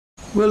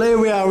Well, here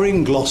we are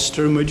in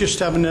Gloucester and we're just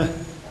having a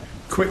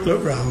quick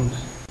look round.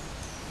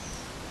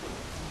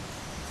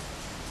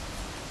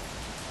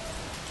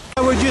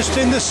 We're just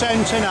in the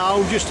centre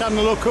now, just having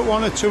a look at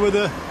one or two of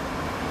the,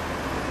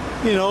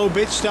 you know,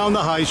 bits down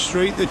the high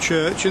street, the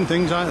church and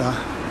things like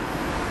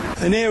that.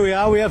 And here we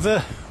are,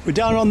 we're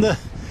down on the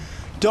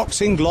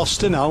docks in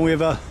Gloucester now. We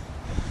have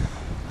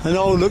an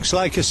old, looks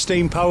like a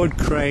steam powered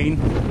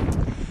crane,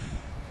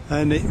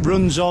 and it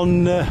runs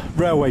on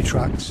railway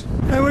tracks.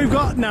 And we've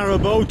got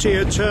narrowboat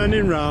here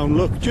turning round,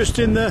 look, just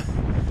in the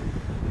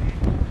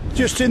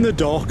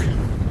dock.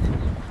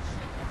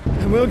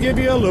 And we'll give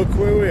you a look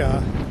where we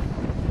are.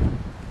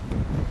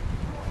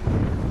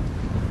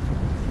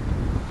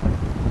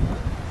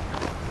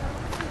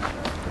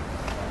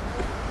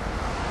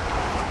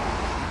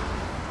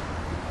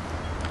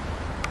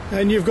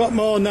 And you've got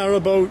more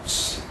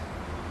narrowboats,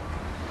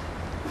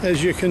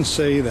 as you can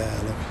see there,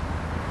 look.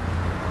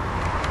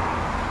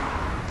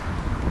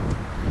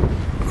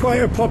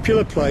 Quite a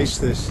popular place,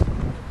 this.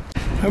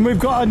 And we've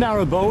got a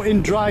narrowboat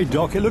in dry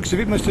dock. It looks as if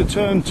it must have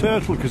turned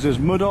turtle because there's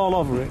mud all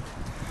over it.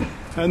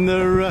 And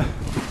they're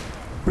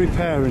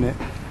repairing it.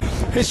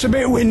 It's a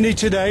bit windy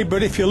today,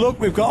 but if you look,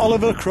 we've got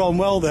Oliver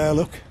Cromwell there,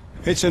 look.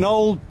 It's an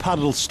old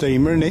paddle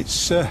steamer and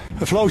it's a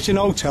floating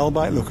hotel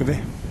by the look of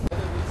it.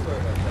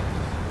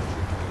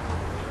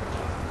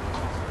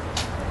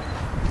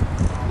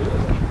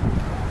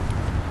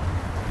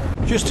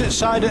 Just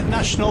outside at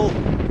National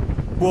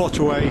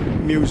Waterway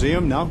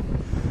Museum now.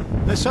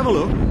 Let's have a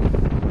look.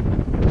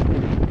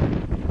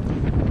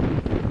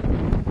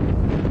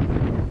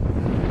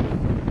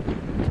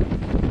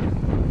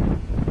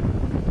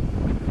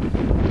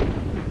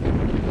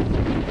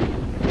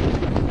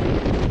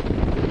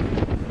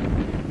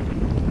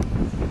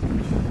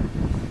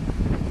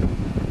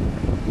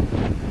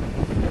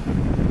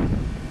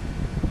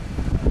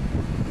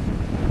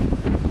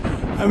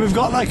 And we've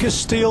got like a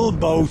steel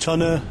boat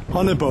on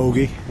a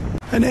bogie.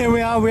 And here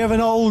we are, we have an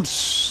old,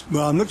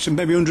 well, I'm looking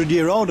maybe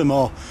 100-year-old or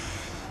more,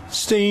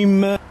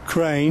 steam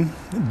crane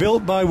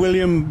built by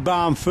William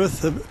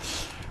Barmforth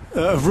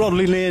of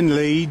Rodley Lane,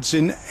 Leeds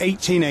in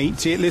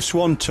 1880. It lifts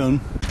 1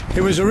 ton.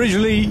 It was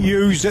originally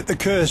used at the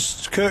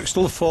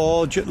Kirkstall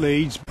Forge at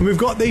Leeds. And we've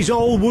got these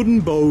old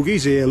wooden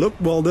bogies here, look,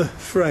 well, the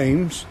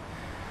frames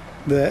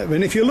there.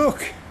 And if you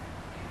look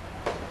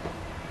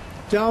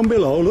down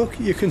below, look,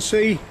 you can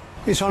see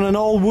it's on an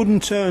old wooden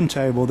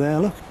turntable there,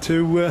 look,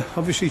 to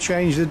obviously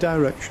change the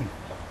direction.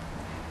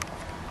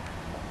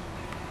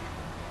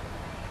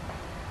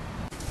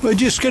 We're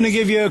just going to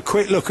give you a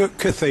quick look at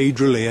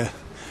Cathedral here.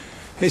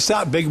 It's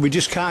that big we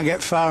just can't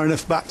get far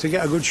enough back to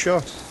get a good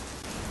shot.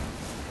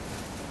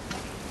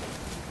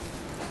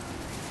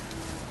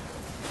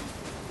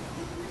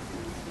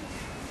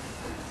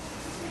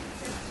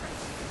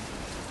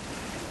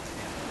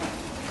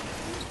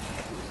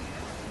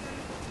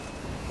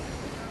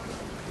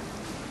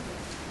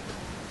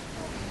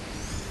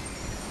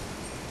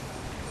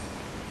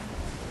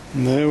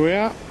 And there we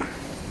are.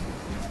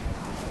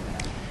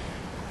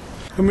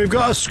 And we've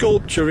got a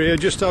sculpture here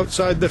just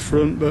outside the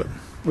front, but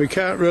we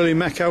can't really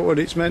make out what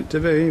it's meant to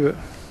be, but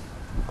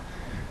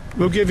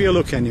we'll give you a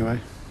look anyway.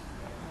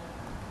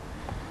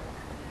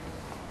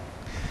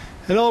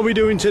 And all we're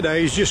doing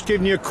today is just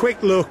giving you a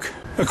quick look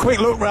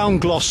round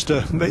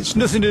Gloucester. It's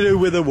nothing to do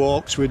with the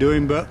walks we're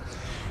doing, but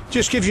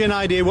just gives you an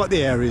idea what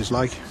the area's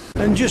like.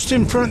 And just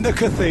in front of the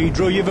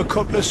cathedral you've a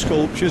couple of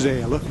sculptures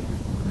here, look.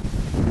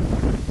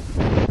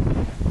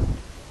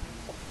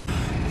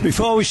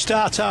 Before we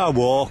start our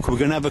walk, we're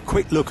going to have a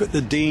quick look at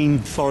the Dean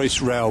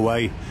Forest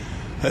Railway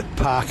at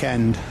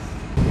Parkend.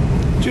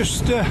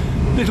 Just a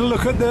little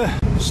look at the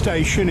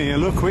station here,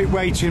 look, with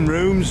waiting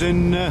rooms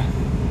and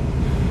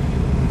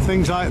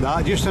things like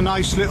that. Just a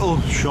nice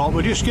little shop.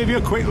 We'll just give you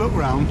a quick look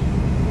round.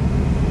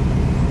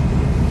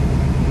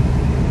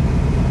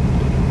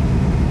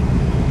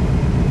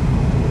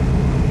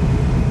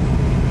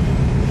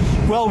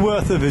 Well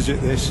worth a visit,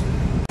 this.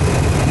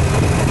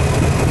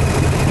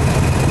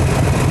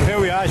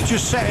 It's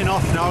just setting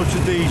off now to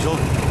diesel.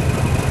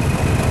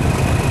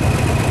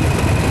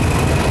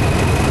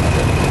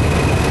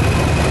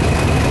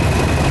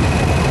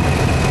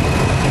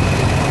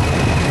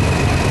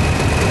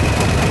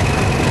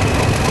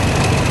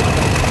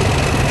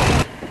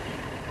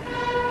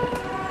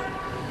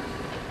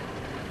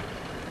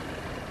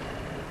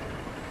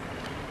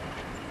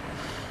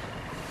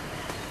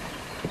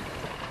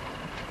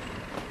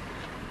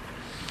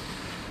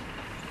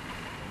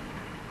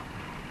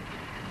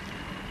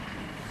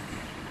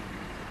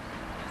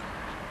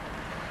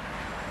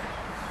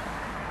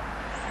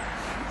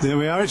 There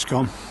we are, it's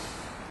gone.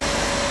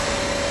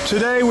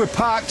 Today we're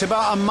parked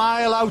about a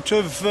mile out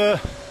of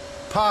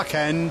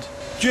Parkend,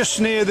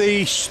 just near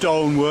the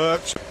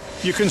stoneworks.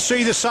 You can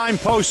see the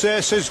signpost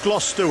there says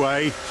Gloucester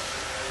Way.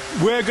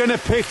 We're going to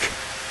pick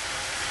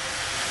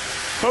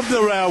up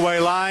the railway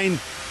line,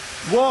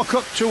 walk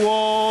up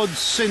towards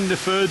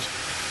Cinderford,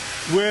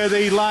 where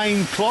the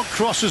line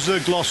crosses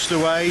the Gloucester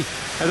Way,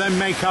 and then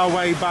make our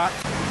way back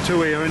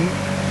to here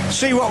and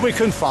see what we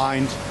can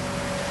find.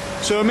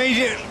 So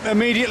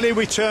immediately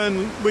we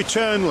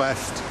turn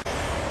left.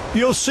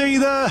 You'll see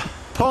the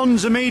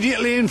ponds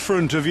immediately in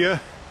front of you.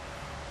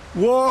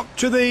 Walk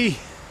to the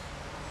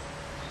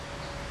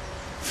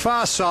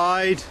far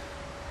side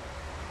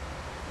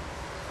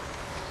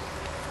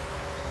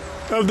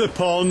of the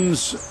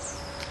ponds,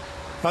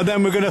 and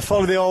then we're going to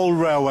follow the old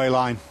railway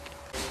line.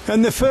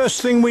 And the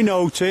first thing we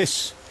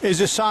notice is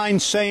a sign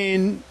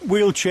saying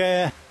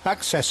wheelchair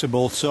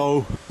accessible,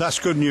 so that's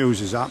good news,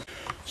 is that?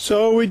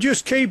 So we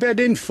just keep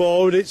heading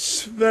forward.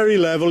 It's very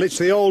level. It's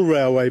the old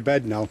railway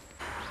bed now.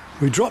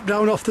 We drop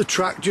down off the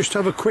track just to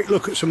have a quick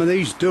look at some of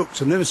these ducks.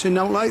 I've never seen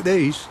out like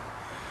these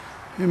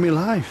in my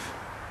life.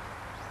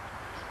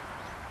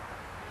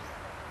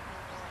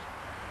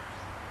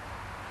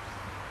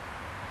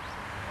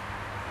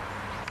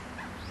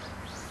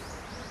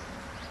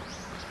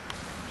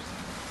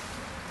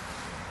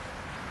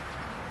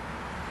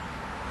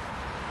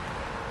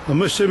 I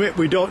must admit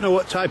we don't know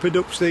what type of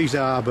ducks these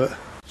are, but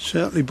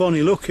certainly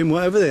bonny looking,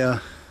 whatever they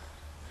are.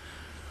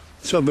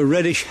 Sort of a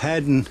reddish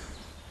head, and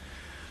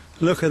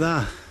look at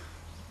that.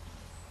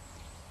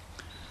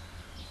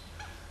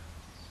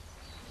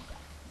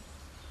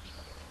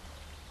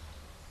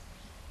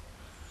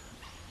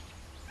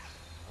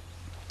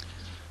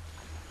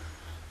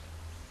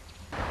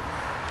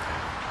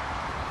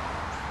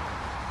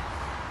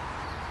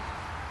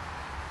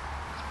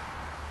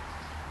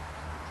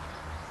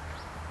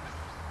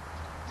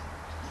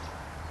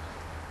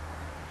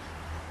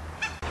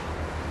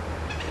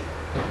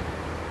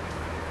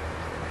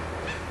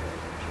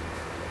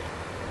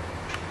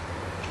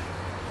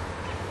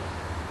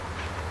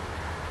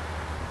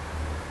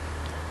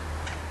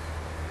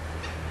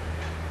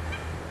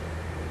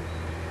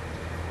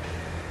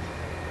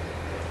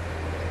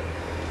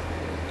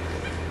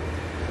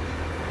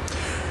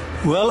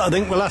 Well, I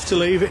think we'll have to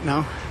leave it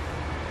now.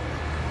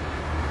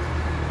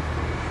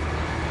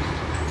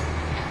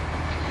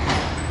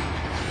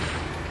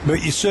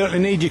 But you certainly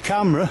need your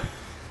camera.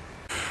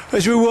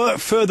 As we work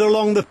further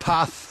along the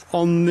path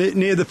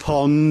near the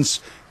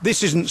ponds,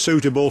 this isn't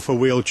suitable for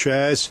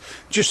wheelchairs.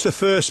 Just the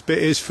first bit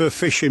is for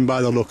fishing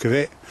by the look of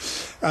it,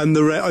 and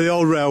the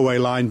old railway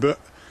line. But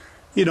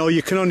you know,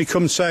 you can only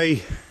come,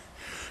 say,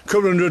 a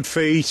couple hundred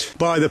feet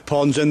by the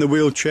ponds, and the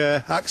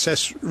wheelchair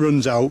access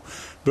runs out.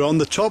 But on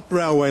the top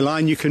railway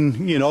line, you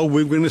can, you know,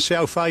 we're going to see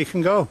how far you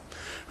can go,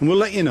 and we'll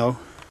let you know.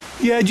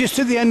 Yeah, just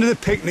at the end of the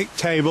picnic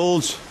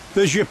tables,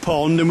 there's your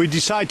pond, and we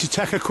decide to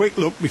take a quick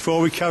look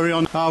before we carry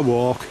on our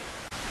walk.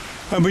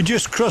 And we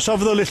just cross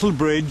over the little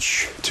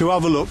bridge to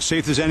have a look, see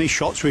if there's any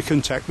shots we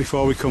can take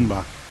before we come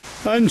back.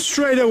 And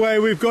straight away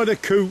we've got a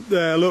coot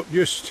there, look,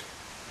 just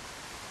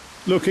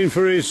looking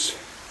for his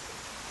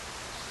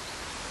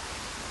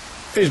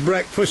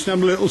breakfast, and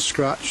have a little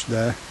scratch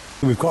there.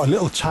 We've got a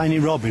little tiny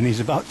robin,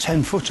 he's about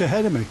 10 foot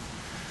ahead of me.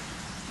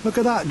 Look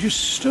at that,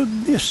 just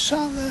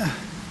sat there.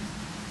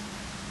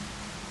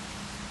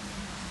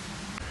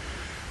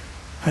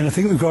 And I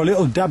think we've got a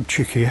little dab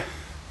chick here.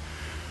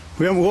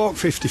 We haven't walked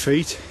 50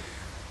 feet.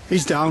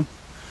 He's down.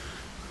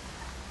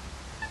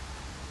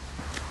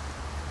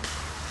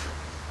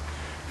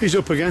 He's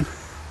up again.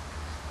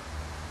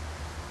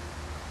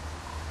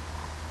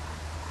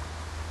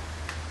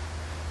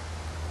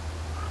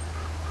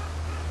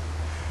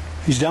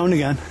 He's down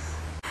again.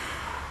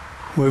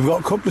 We've got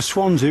a couple of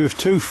swans here with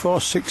 2,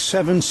 4, 6,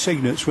 7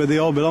 cygnets. Where they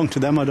all belong to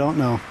them, I don't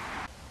know.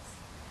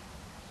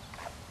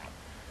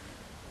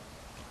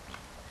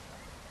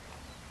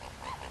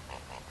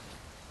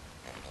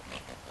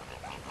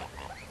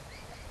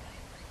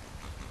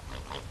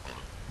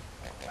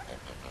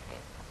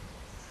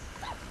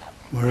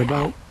 We're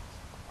about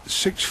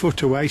 6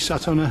 foot away,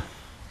 sat on a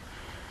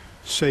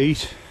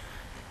seat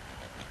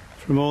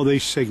from all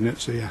these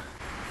cygnets here.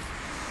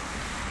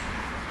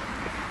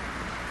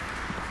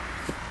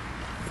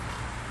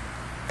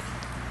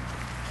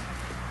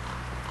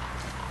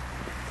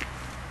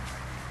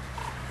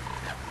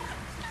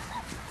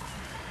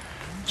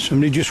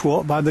 Somebody just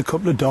walked by the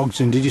couple of dogs,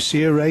 and did you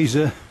see her raise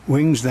her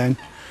wings then?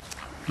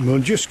 And we'll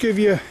just give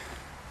you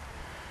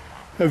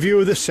a view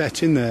of the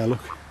setting there, look.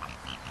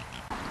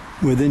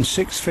 Within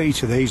 6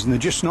 feet of these, and they're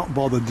just not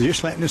bothered, they're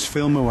just letting us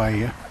film away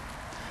here.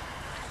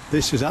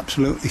 This is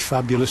absolutely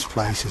fabulous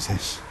place, is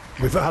this?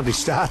 We've hardly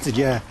started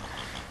yet.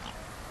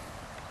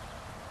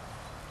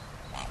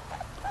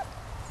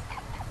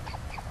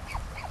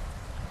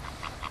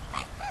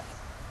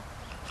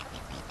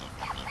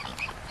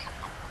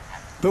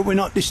 But we're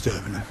not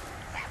disturbing them.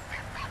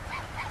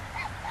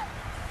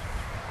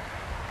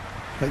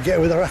 Let's get her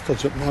with our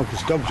hackles up now,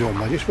 because dogs are on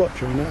there. Just watch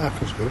her when her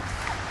hackles go.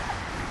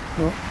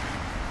 Oh.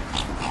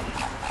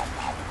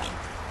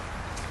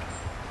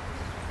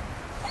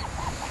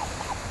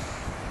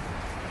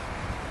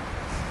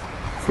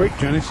 Quick,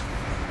 Janice.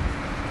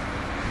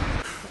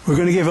 We're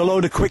going to give a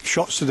load of quick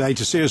shots today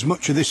to see as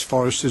much of this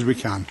forest as we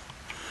can.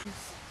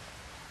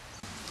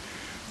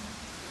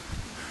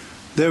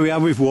 There we are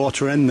with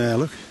water end there,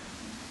 look.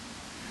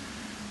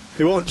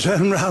 He won't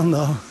turn round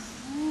though.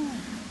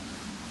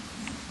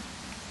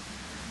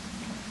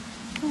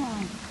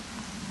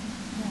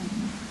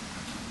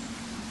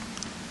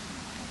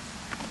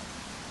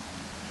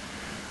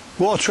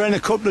 watering a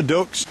couple of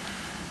ducks,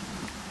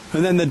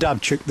 and then the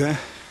dab chick there.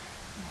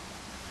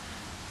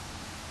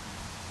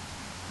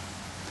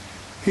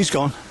 He's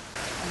gone.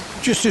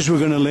 Just as we're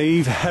going to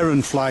leave,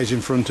 heron flies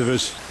in front of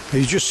us.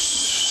 He's just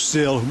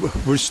still,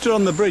 we're still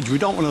on the bridge, we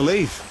don't want to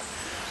leave.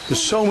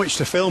 There's so much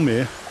to film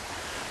here,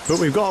 but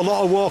we've got a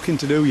lot of walking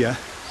to do, yeah.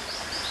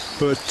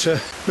 But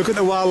look at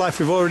the wildlife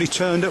we've already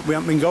turned up. We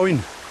haven't been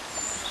going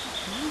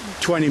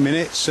 20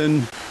 minutes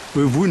and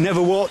we've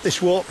never walked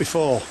this walk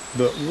before.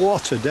 But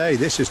what a day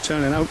this is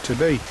turning out to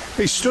be.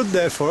 He stood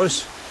there for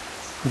us.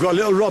 We've got a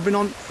little robin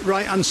on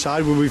right hand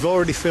side where we've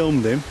already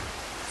filmed him.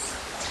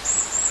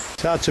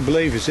 It's hard to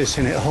believe, is this,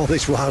 in it? All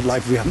this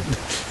wildlife, we haven't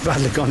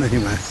hardly gone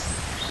anywhere.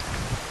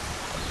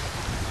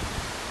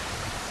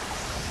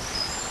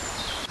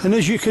 And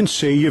as you can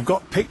see, you've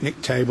got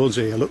picnic tables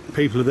here. Look,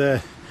 people are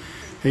there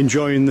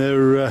enjoying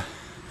their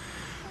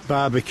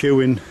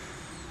barbecuing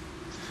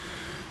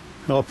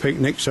or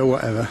picnics or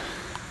whatever.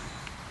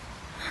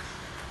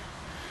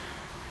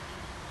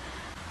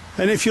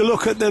 And if you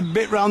look at the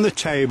bit round the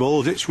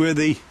tables, it's where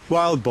the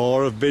wild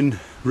boar have been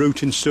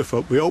rooting stuff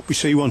up. We hope we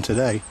see one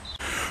today.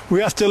 We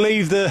have to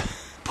leave the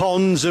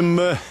ponds and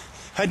we're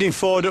heading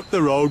forward up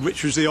the road,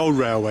 which was the old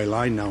railway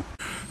line now.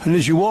 And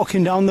as you're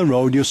walking down the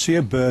road, you'll see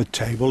a bird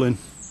table, and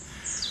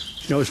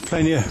you know, there's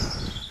plenty of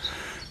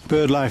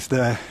bird life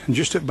there. And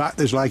just at back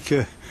there's like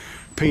a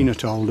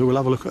peanut holder. We'll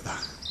have a look at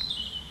that.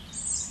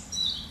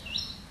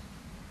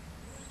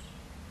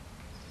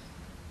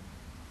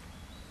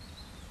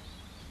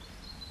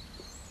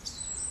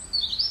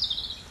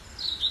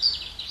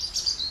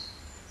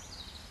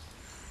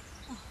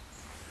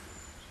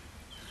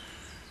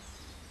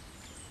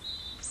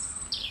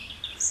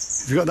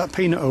 Have you got that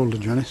peanut holder,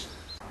 Janice?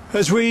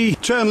 As we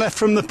turn left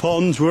from the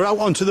ponds, we're out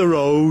onto the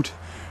road.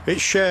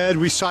 It's shared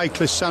with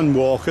cyclists and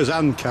walkers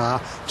and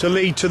car to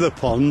lead to the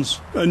ponds.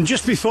 And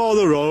just before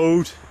the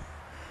road,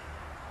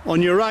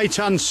 on your right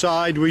hand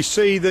side, we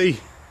see the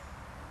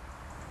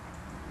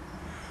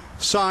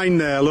sign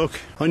there, look,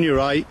 on your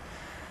right.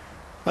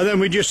 And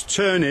then we just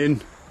turn in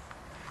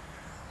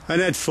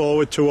and head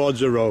forward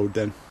towards the road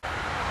then.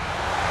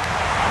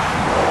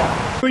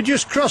 We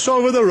just cross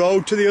over the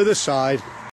road to the other side.